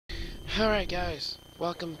Alright guys,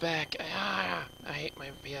 welcome back. I hate my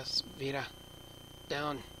PS Vita.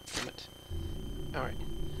 Down. Damn it. Alright,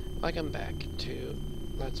 welcome back to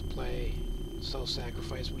Let's Play Soul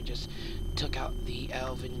Sacrifice. We just took out the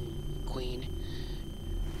Elven Queen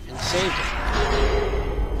and saved her.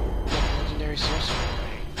 Legendary sorcerer,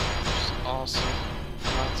 which is awesome.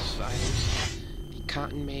 Lots of items. The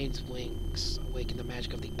Cotton Maid's Wings. Awaken the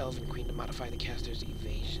magic of the Elven Queen to modify the caster's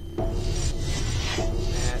evasion.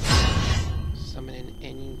 Summon an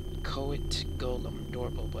inchoate golem,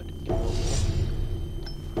 adorable but immobile.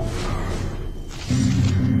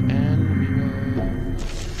 And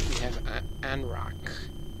we have Anrock.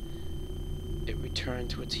 It returned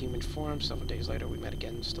to its human form. Several days later we met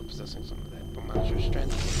again, still possessing some of that monster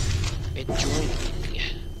strength. It joined me.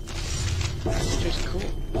 Which is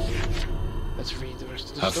cool. Let's read the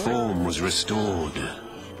rest of the story. Her form was restored.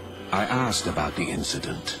 I asked about the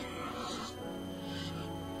incident.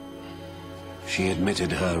 She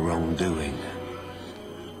admitted her wrongdoing,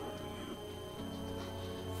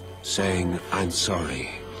 saying, "I'm sorry."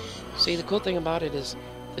 See, the cool thing about it is,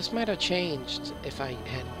 this might have changed if I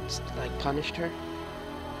had, like, punished her.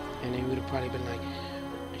 And it would have probably been like,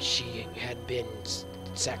 she had been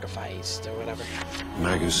sacrificed or whatever.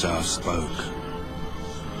 Magusar spoke.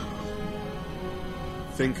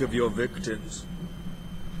 Think of your victims,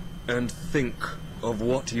 and think of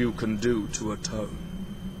what you can do to atone.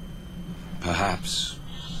 Perhaps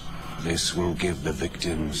this will give the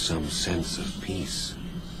victims some sense of peace.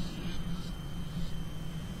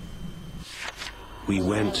 We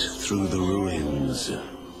went through the ruins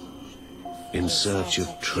in search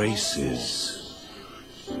of traces,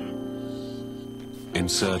 in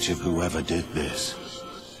search of whoever did this.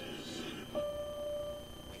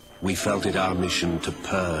 We felt it our mission to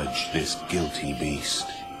purge this guilty beast.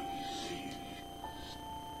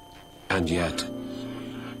 And yet,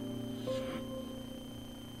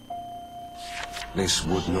 this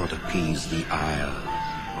would not appease the ire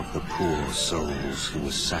of the poor souls who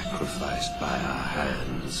were sacrificed by our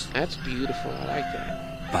hands. That's beautiful, I like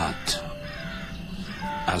that. But,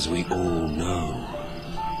 as we all know,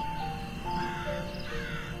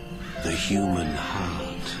 the human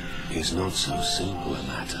heart is not so simple a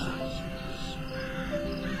matter.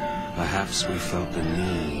 Perhaps we felt the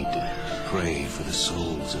need to pray for the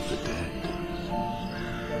souls of the dead.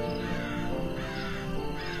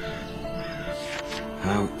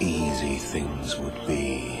 How easy things would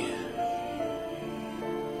be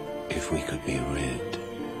if we could be rid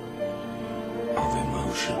of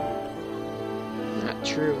emotion. Not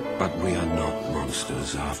true. But we are not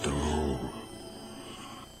monsters after all.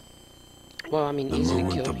 Well, I mean, The easy to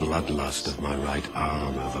moment kill the people. bloodlust of my right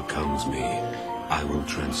arm overcomes me, I will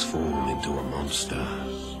transform into a monster.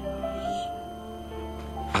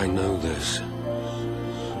 I know this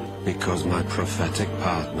because my prophetic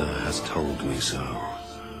partner has told me so.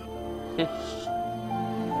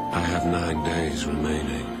 I have 9 days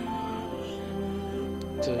remaining.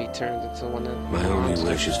 Till he turns into one of My only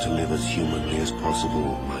wish is to live as humanly as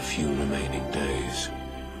possible my few remaining days.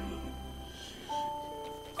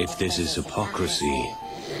 If this is hypocrisy,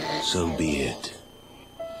 so be it.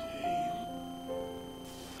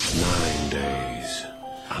 9 days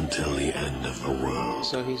until the end of the world.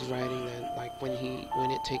 So he's writing that, like, when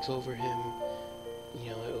it takes over him, you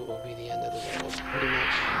know, it will be the end of the world, pretty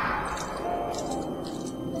much.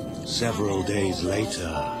 Several days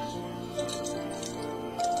later,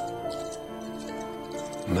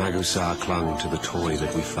 Magusar clung to the toy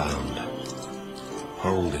that we found,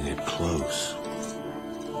 holding it close.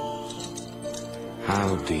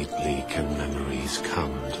 How deeply can memories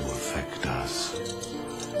come to affect us?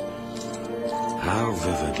 How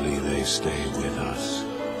vividly they stay with us,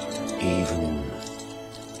 even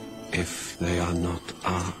if they are not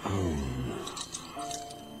our own.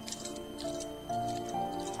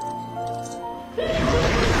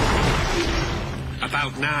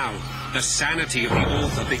 About now, the sanity of the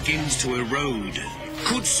author begins to erode.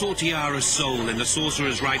 Could Sortiara's soul in the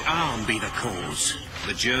sorcerer's right arm be the cause?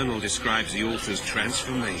 The journal describes the author's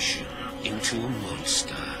transformation into a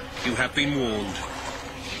monster. You have been warned.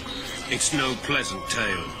 It's no pleasant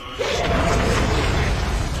tale.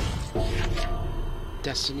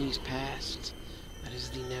 Destiny's Past. That is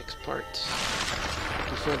the next part.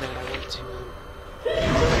 Before that, I went to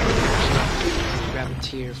grab a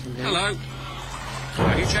tear from him. Hello.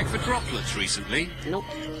 Have you checked for droplets recently? Nope.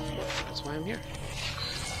 That's why I'm here.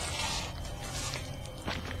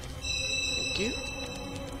 Thank you.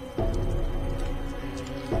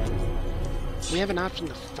 We have an option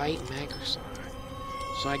to fight Magusar.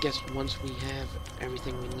 So I guess once we have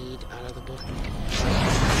everything we need out of the book, we can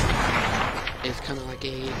It's kind of like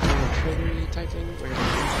a triggery type thing where you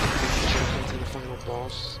jump into the final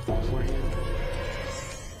boss beforehand.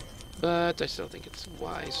 But I still think it's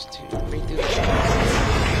wise to redo the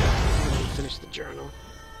journal, finish the journal,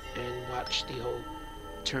 and watch the whole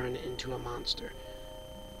turn into a monster.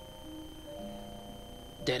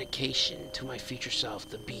 Dedication to my future self,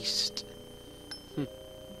 the beast. So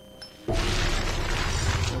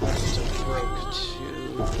broke to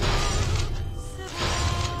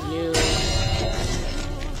new.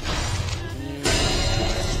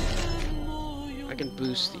 I can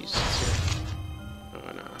boost these too.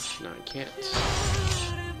 Oh no, I can't.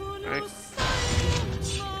 Alright.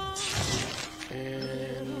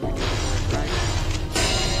 And right.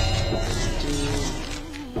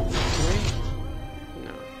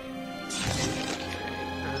 No.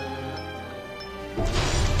 Okay.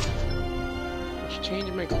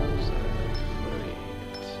 Changing my clothes up.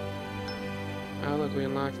 Oh look, we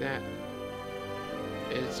unlocked that.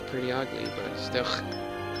 It's pretty ugly, but still.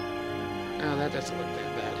 Oh, that doesn't look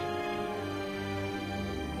that bad.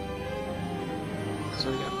 So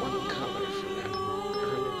we got one color for that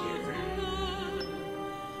 100 gear.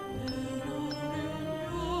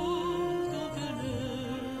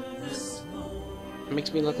 It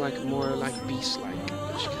makes me look like more like beast-like,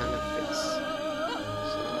 which kind of fits.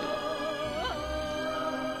 So,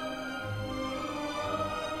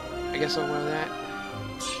 I guess I'll wear that.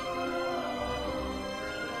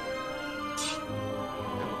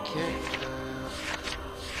 Okay.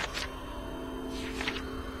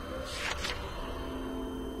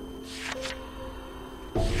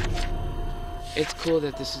 It's cool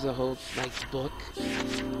that this is a whole like book,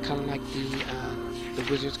 kind of like the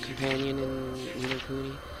Wizard's Companion in Ni no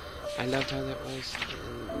Kuni. I loved how that was,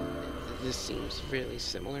 and this seems really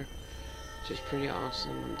similar, which is pretty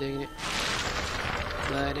awesome. I'm digging it.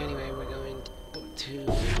 But anyway, we're going to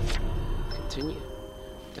continue.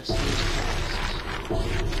 Destiny's Past.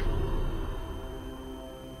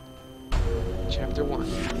 Chapter 1.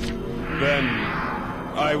 Then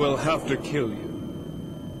I will have to kill you.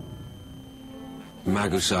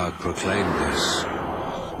 Magusar proclaimed this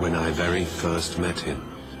when I very first met him.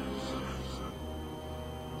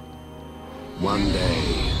 One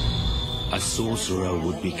day, a sorcerer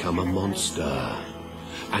would become a monster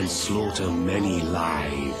and slaughter many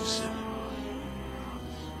lives.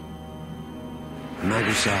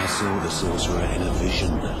 Magusar saw the sorcerer in a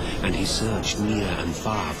vision, and he searched near and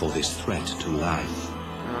far for this threat to life.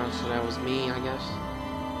 So that was me, I guess.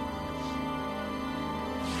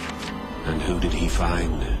 And who did he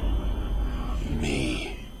find?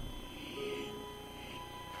 Me.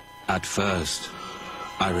 At first,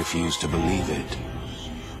 I refused to believe it.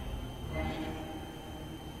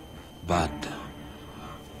 But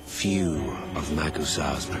few of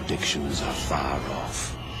Magusar's predictions are far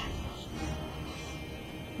off.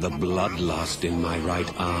 The bloodlust in my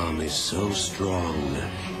right arm is so strong,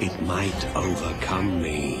 it might overcome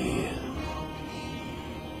me.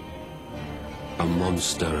 A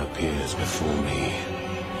monster appears before me.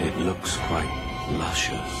 It looks quite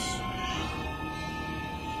luscious.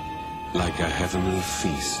 Like a heavenly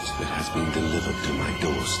feast that has been delivered to my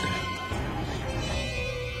doorstep.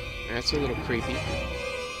 That's a little creepy.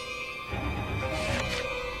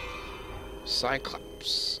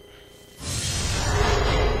 Cyclops.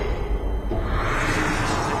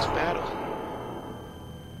 Next battle.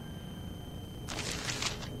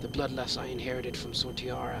 The bloodlust I inherited from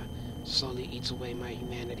Sortiara slowly eats away my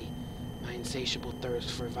humanity. My insatiable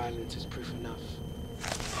thirst for violence is proof enough.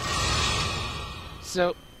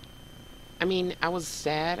 So, I mean, I was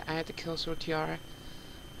sad I had to kill Sortiara,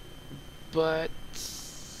 but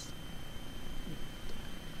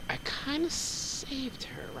I kind of saved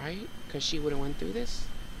her, right? Because she would have went through this?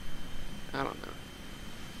 I don't know.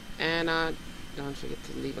 And don't forget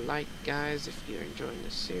to leave a like, guys, if you're enjoying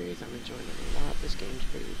this series. I'm enjoying it a lot. This game's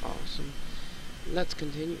pretty awesome. Let's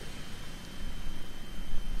continue.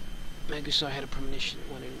 Magusar had a premonition,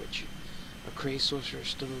 one in which a crazed sorcerer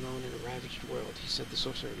stood alone in a ravaged world. He said the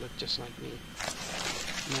sorcerer looked just like me.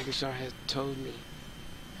 Magusar had told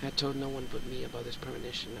no one but me about this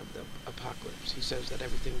premonition of the apocalypse. He says that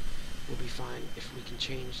everything will be fine if we can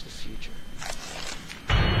change the future.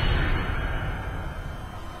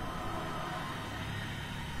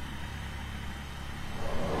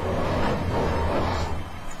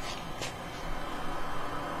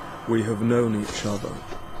 We have known each other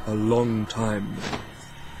a long time now.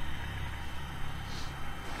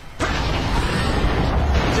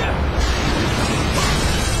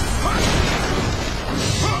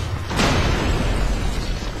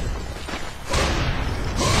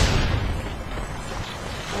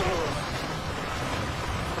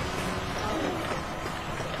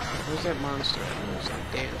 Where's that monster? Where's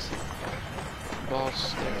that dancing?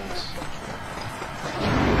 Boss, there it is.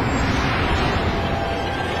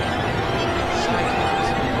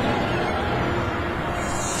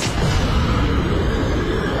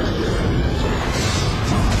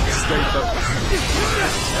 Stay focused.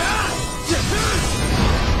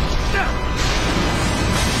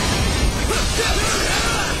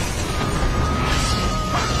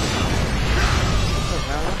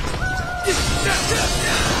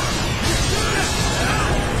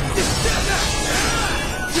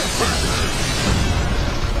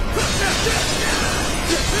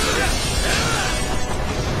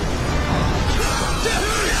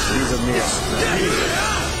 These are mere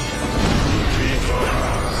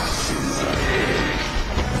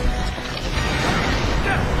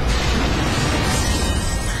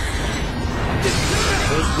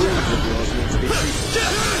those wounds of yours need to be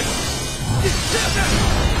treated.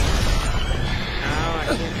 Ow, I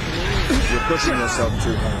can't move. You're pushing yourself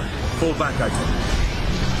too hard. Fall back, I tell you.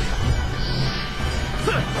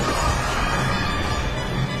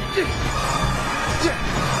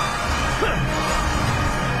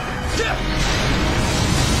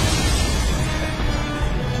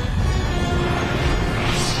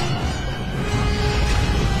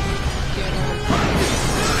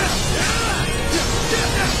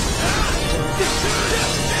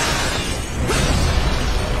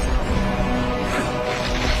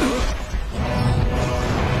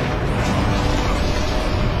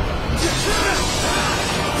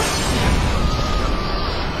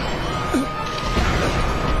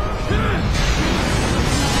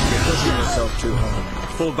 Too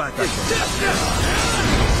hard. Fall back, I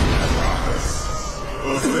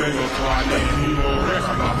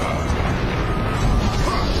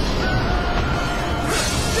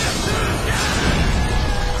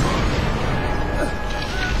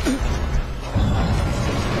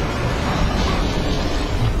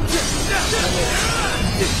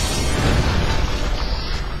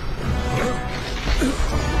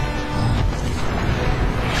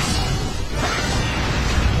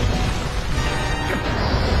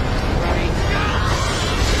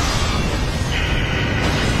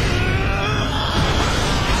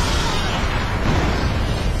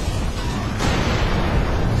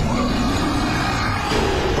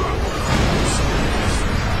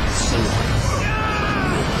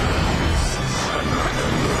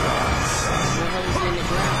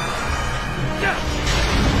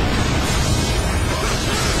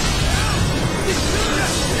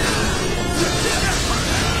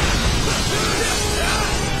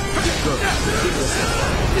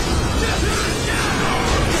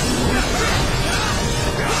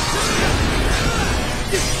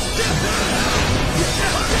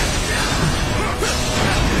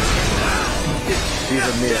These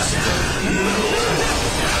are mere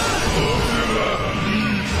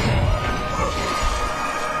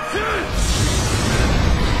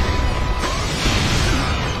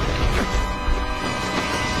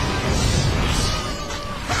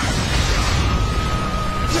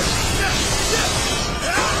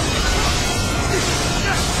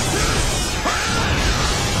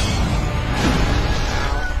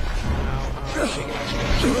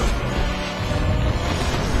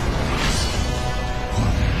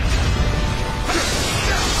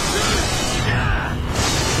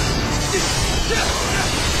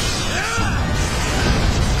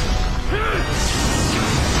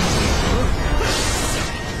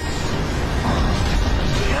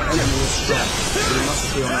we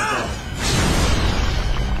must be on our guard.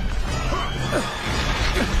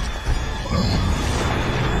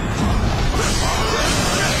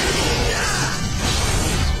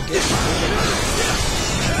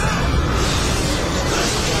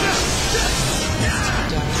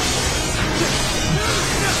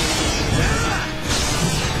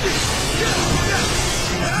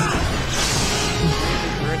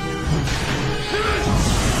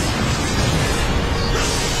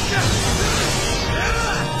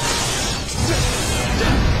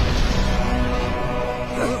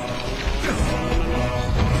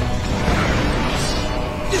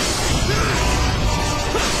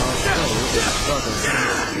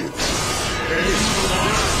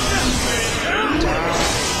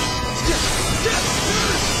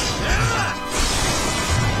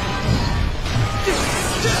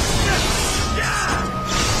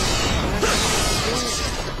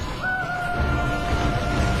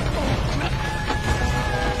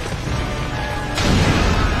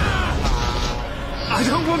 I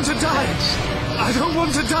don't want to die! I don't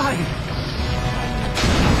want to die!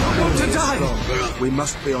 I don't want to die! We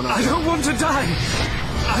must be on our... I don't want to die!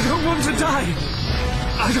 I don't want to die!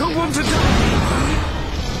 I don't want to die!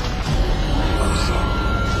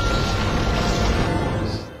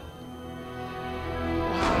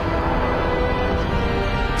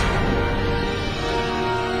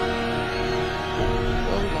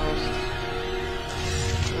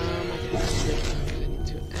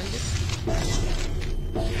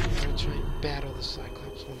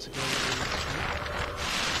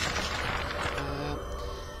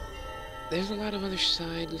 there's a lot of other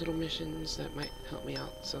side little missions that might help me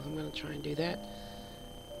out, so I'm gonna try and do that.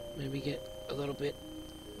 Maybe get a little bit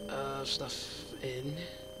of stuff in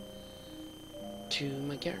to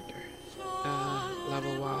my character,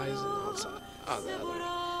 level-wise and also all the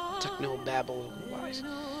other techno-babble-wise.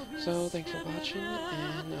 So thanks for watching,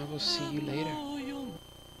 and I will see you later.